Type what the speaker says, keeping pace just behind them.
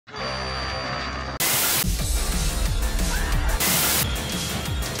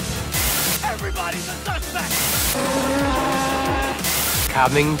Everybody's a suspect!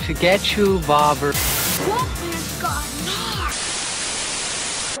 Coming to get you, Bobber.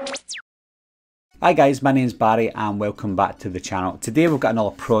 Hi guys, my name's Barry and welcome back to the channel. Today we've got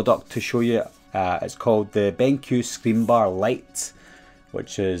another product to show you. It's called the BenQ ScreenBar Lite,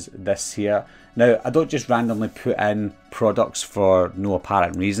 which is this here. Now, I don't just randomly put in products for no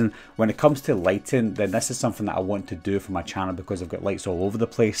apparent reason. When it comes to lighting, then this is something that I want to do for my channel because I've got lights all over the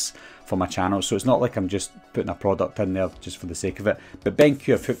place for my channel. So it's not like I'm just putting a product in there just for the sake of it. But BenQ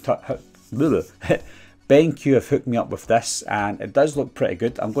have hooked me up with this and it does look pretty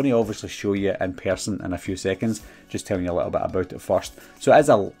good. I'm going to obviously show you in person in a few seconds, just telling you a little bit about it first. So it is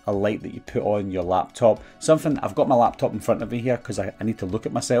a light that you put on your laptop. Something, I've got my laptop in front of me here because I need to look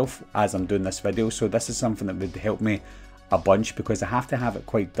at myself as I'm doing this video. So this is something that would help me a bunch because I have to have it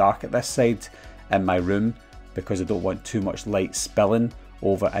quite dark at this side in my room because I don't want too much light spilling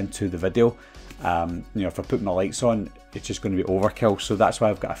over into the video. You know, if I put my lights on, it's just going to be overkill. So that's why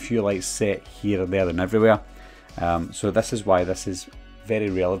I've got a few lights set here, there and everywhere. So this is why this is very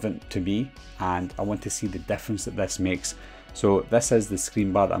relevant to me and I want to see the difference that this makes. So this is the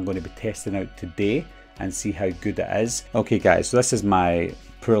screen bar that I'm going to be testing out today and see how good it is. Okay guys, so this is my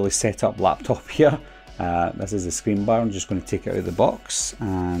poorly set up laptop here. This is the screen bar. I'm just going to take it out of the box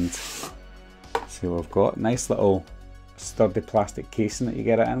and see what I've got. Nice little sturdy plastic casing that you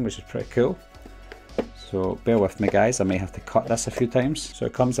get it in, which is pretty cool. So bear with me guys, I may have to cut this a few times. So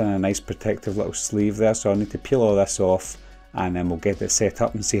it comes in a nice protective little sleeve there, so I need to peel all this off and then we'll get it set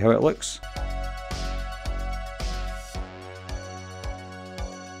up and see how it looks.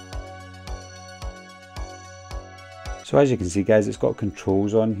 So as you can see guys, it's got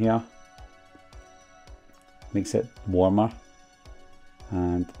controls on here. Makes it warmer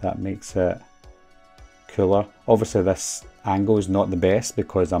and that makes it cooler. Obviously this angle is not the best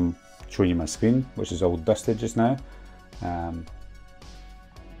because I'm showing you my screen, which is all dusted just now.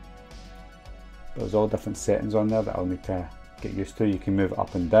 There's all different settings on there that I'll need to get used to. You can move it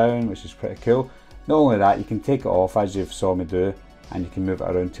up and down, which is pretty cool. Not only that, you can take it off as you saw me do, and you can move it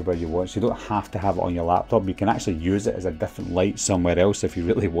around to where you want. So you don't have to have it on your laptop. You can actually use it as a different light somewhere else if you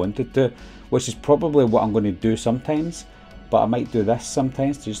really wanted to, which is probably what I'm going to do sometimes. But I might do this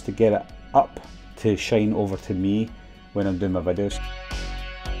sometimes just to get it up to shine over to me when I'm doing my videos.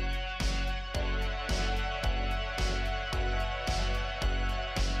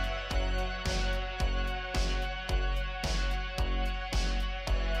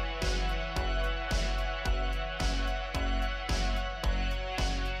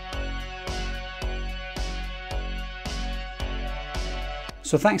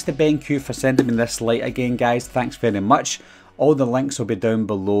 So thanks to BenQ for sending me this light again guys, thanks very much. All the links will be down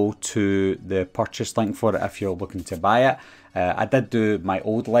below to the purchase link for it if you're looking to buy it. I did do my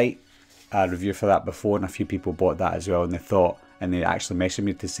old light review for that before and a few people bought that as well and they actually messaged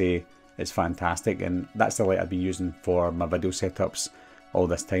me to say it's fantastic, and that's the light I've been using for my video setups all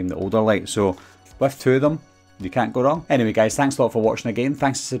this time, the older light. So with two of them, you can't go wrong. Anyway guys, thanks a lot for watching again,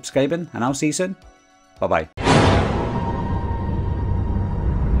 thanks for subscribing and I'll see you soon. Bye bye.